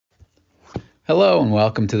Hello and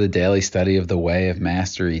welcome to the daily study of the Way of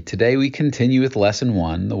Mastery. Today we continue with Lesson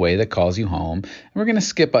 1, The Way That Calls You Home. And we're going to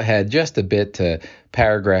skip ahead just a bit to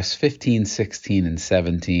paragraphs 15, 16, and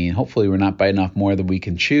 17. Hopefully we're not biting off more than we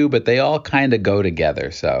can chew, but they all kind of go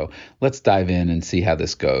together. So let's dive in and see how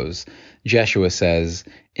this goes. Jeshua says,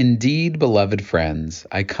 "Indeed, beloved friends,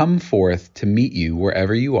 I come forth to meet you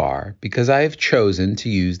wherever you are, because I have chosen to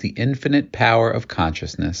use the infinite power of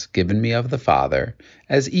consciousness given me of the Father,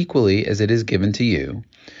 as equally as it is given to you,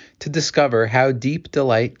 to discover how deep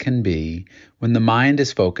delight can be when the mind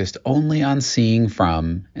is focused only on seeing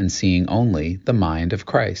from and seeing only the mind of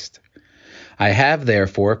Christ. I have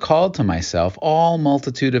therefore called to myself all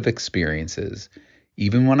multitude of experiences,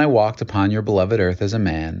 even when I walked upon your beloved earth as a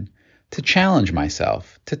man, to challenge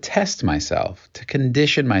myself, to test myself, to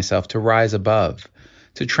condition myself to rise above,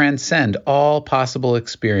 to transcend all possible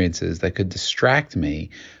experiences that could distract me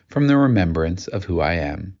from the remembrance of who I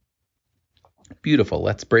am." Beautiful.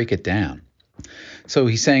 Let's break it down. So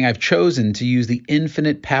he's saying, I've chosen to use the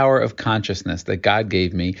infinite power of consciousness that God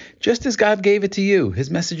gave me, just as God gave it to you.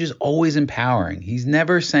 His message is always empowering. He's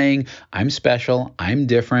never saying, I'm special, I'm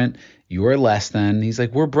different, you're less than. He's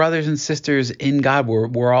like, we're brothers and sisters in God.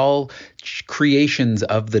 We're all creations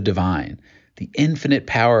of the divine, the infinite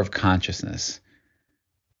power of consciousness.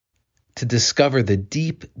 To discover the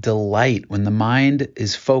deep delight when the mind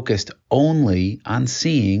is focused only on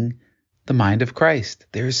seeing the mind of Christ.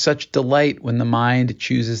 There is such delight when the mind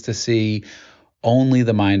chooses to see only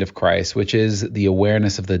the mind of Christ, which is the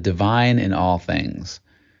awareness of the divine in all things.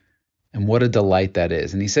 And what a delight that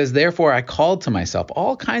is. And he says, therefore, I called to myself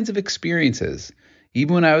all kinds of experiences,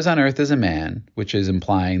 even when I was on earth as a man, which is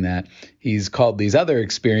implying that he's called these other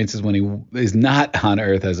experiences when he is not on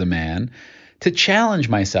earth as a man, to challenge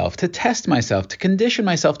myself, to test myself, to condition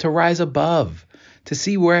myself to rise above, to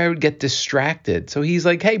see where I would get distracted. So he's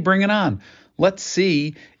like, hey, bring it on. Let's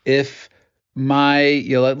see if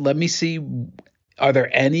let me see, are there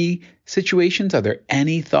any situations, are there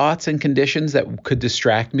any thoughts and conditions that could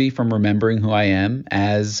distract me from remembering who I am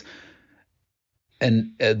as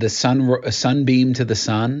a sunbeam to the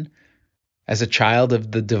sun, as a child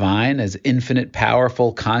of the divine, as infinite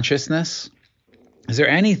powerful consciousness? Is there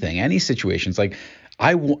anything, any situations like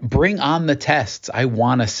bring on the tests I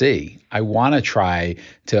want to see. I want to try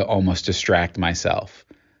to almost distract myself.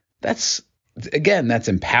 That's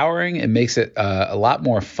empowering. It makes it a lot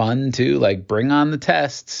more fun too. Like, bring on the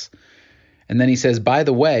tests. And then he says, by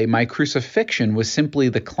the way, my crucifixion was simply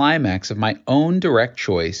the climax of my own direct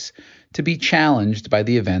choice to be challenged by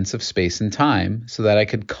the events of space and time, so that I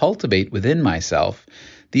could cultivate within myself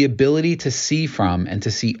the ability to see from and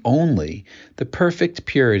to see only the perfect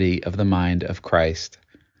purity of the mind of Christ.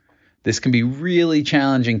 This can be really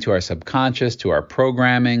challenging to our subconscious, to our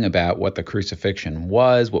programming about what the crucifixion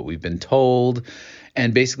was, what we've been told.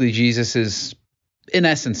 And basically Jesus is, in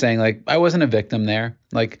essence, saying, like, I wasn't a victim there.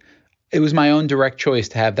 Like, it was my own direct choice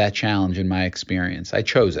to have that challenge in my experience. I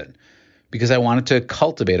chose it because I wanted to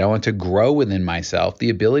cultivate, I wanted to grow within myself the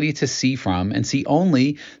ability to see from and see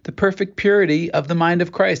only the perfect purity of the mind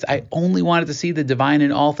of Christ. I only wanted to see the divine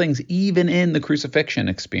in all things, even in the crucifixion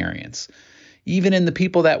experience, even in the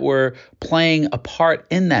people that were playing a part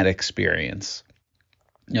in that experience.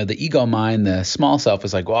 The ego mind, the small self,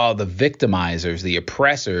 is like, well, the victimizers, the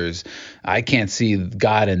oppressors, I can't see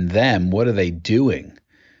God in them. What are they doing?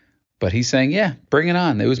 But he's saying, yeah, bring it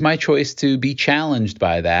on. It was my choice to be challenged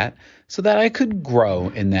by that so that I could grow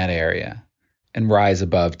in that area and rise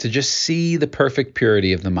above, to just see the perfect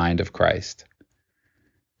purity of the mind of Christ.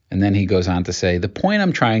 And then he goes on to say, the point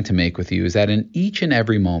I'm trying to make with you is that in each and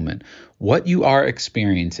every moment, what you are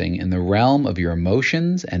experiencing in the realm of your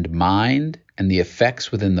emotions and mind and the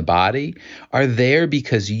effects within the body are there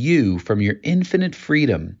because you, from your infinite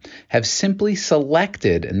freedom, have simply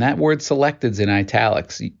selected, and that word selected is in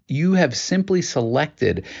italics, you have simply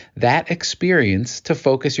selected that experience to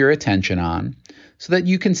focus your attention on so that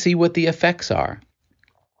you can see what the effects are.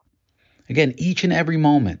 Again, each and every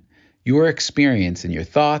moment, your experience and your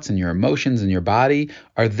thoughts and your emotions and your body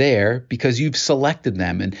are there because you've selected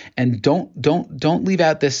them. And don't leave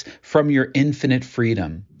out this from your infinite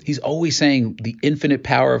freedom. He's always saying the infinite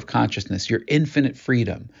power of consciousness, your infinite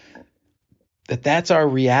freedom. That's our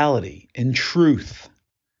reality in truth.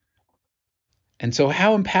 And so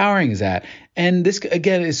how empowering is that? And this,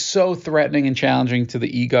 again, is so threatening and challenging to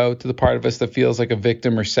the ego, to the part of us that feels like a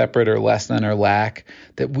victim or separate or less than or lack,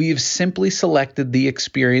 that we've simply selected the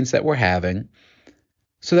experience that we're having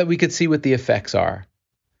so that we could see what the effects are.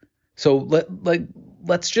 So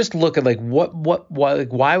let's just look at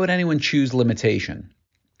why would anyone choose limitation?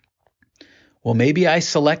 Well, maybe I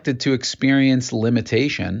selected to experience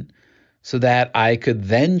limitation so that I could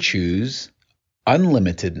then choose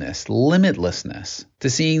unlimitedness, limitlessness, to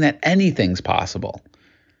seeing that anything's possible.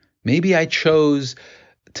 Maybe I chose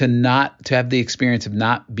to have the experience of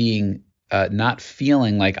not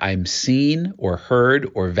feeling like I'm seen or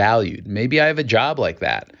heard or valued. Maybe I have a job like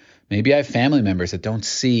that. Maybe I have family members that don't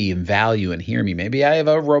see and value and hear me. Maybe I have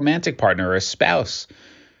a romantic partner or a spouse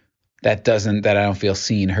that I don't feel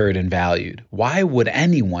seen, heard, and valued. Why would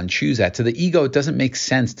anyone choose that? To the ego, it doesn't make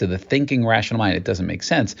sense. To the thinking, rational mind, it doesn't make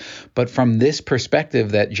sense. But from this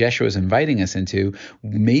perspective that Jeshua is inviting us into,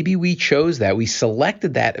 maybe we chose that. We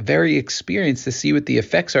selected that very experience to see what the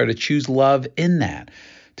effects are, to choose love in that,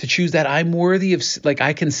 to choose that I'm worthy of, like,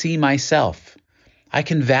 I can see myself. I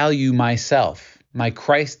can value myself, my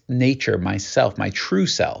Christ nature, myself, my true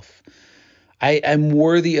self. I am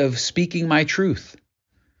worthy of speaking my truth.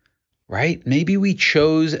 Right? Maybe we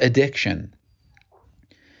chose addiction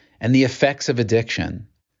and the effects of addiction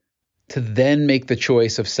to then make the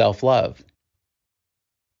choice of self-love.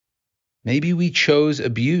 Maybe we chose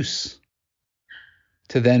abuse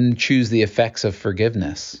to then choose the effects of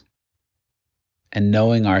forgiveness and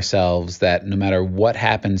knowing ourselves that no matter what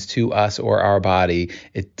happens to us or our body,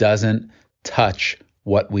 it doesn't touch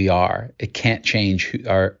what we are. It can't change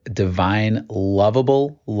our divine,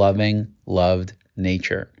 lovable, loving, loved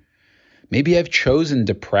nature. Maybe I've chosen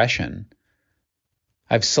depression.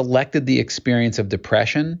 I've selected the experience of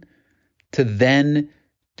depression to then,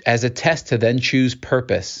 as a test, to then choose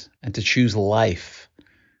purpose and to choose life.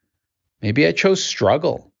 Maybe I chose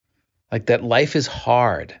struggle, like that life is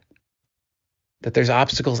hard, that there's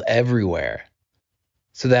obstacles everywhere,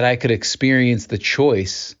 so that I could experience the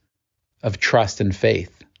choice of trust and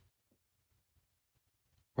faith.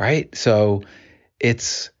 Right? So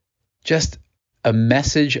it's just a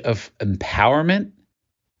message of empowerment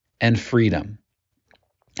and freedom.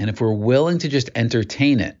 And if we're willing to just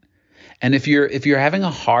entertain it, and if you're having a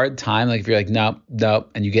hard time, like if you're like,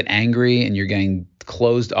 nope, and you get angry and you're getting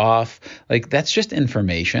closed off, like that's just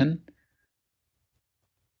information.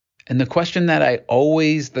 And the question that I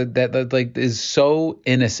always, that like is so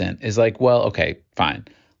innocent is like, well, okay, fine.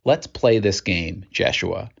 Let's play this game,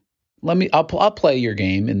 Jeshua. I'll play your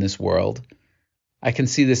game in this world. I can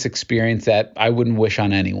see this experience that I wouldn't wish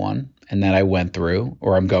on anyone and that I went through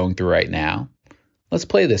or I'm going through right now. Let's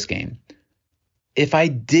play this game. If I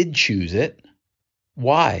did choose it,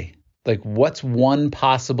 why? Like, what's one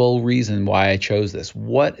possible reason why I chose this?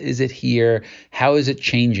 What is it here? How is it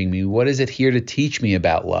changing me? What is it here to teach me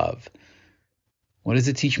about love? What is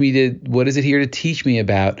it here to teach me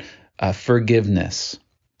about forgiveness?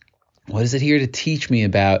 What is it here to teach me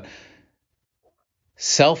about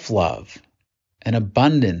self-love and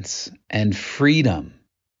abundance and freedom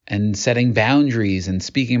and setting boundaries and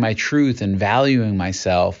speaking my truth and valuing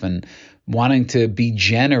myself and wanting to be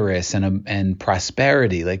generous and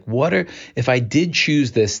prosperity? Like, if I did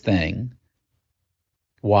choose this thing,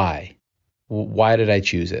 why? Why did I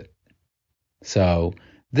choose it? So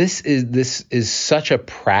this is such a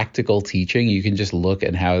practical teaching. You can just look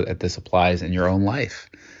at how this applies in your own life.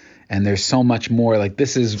 And there's so much more. Like,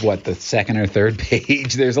 this is the second or third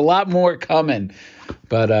page. There's a lot more coming.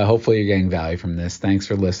 But hopefully you're getting value from this. Thanks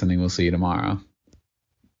for listening. We'll see you tomorrow.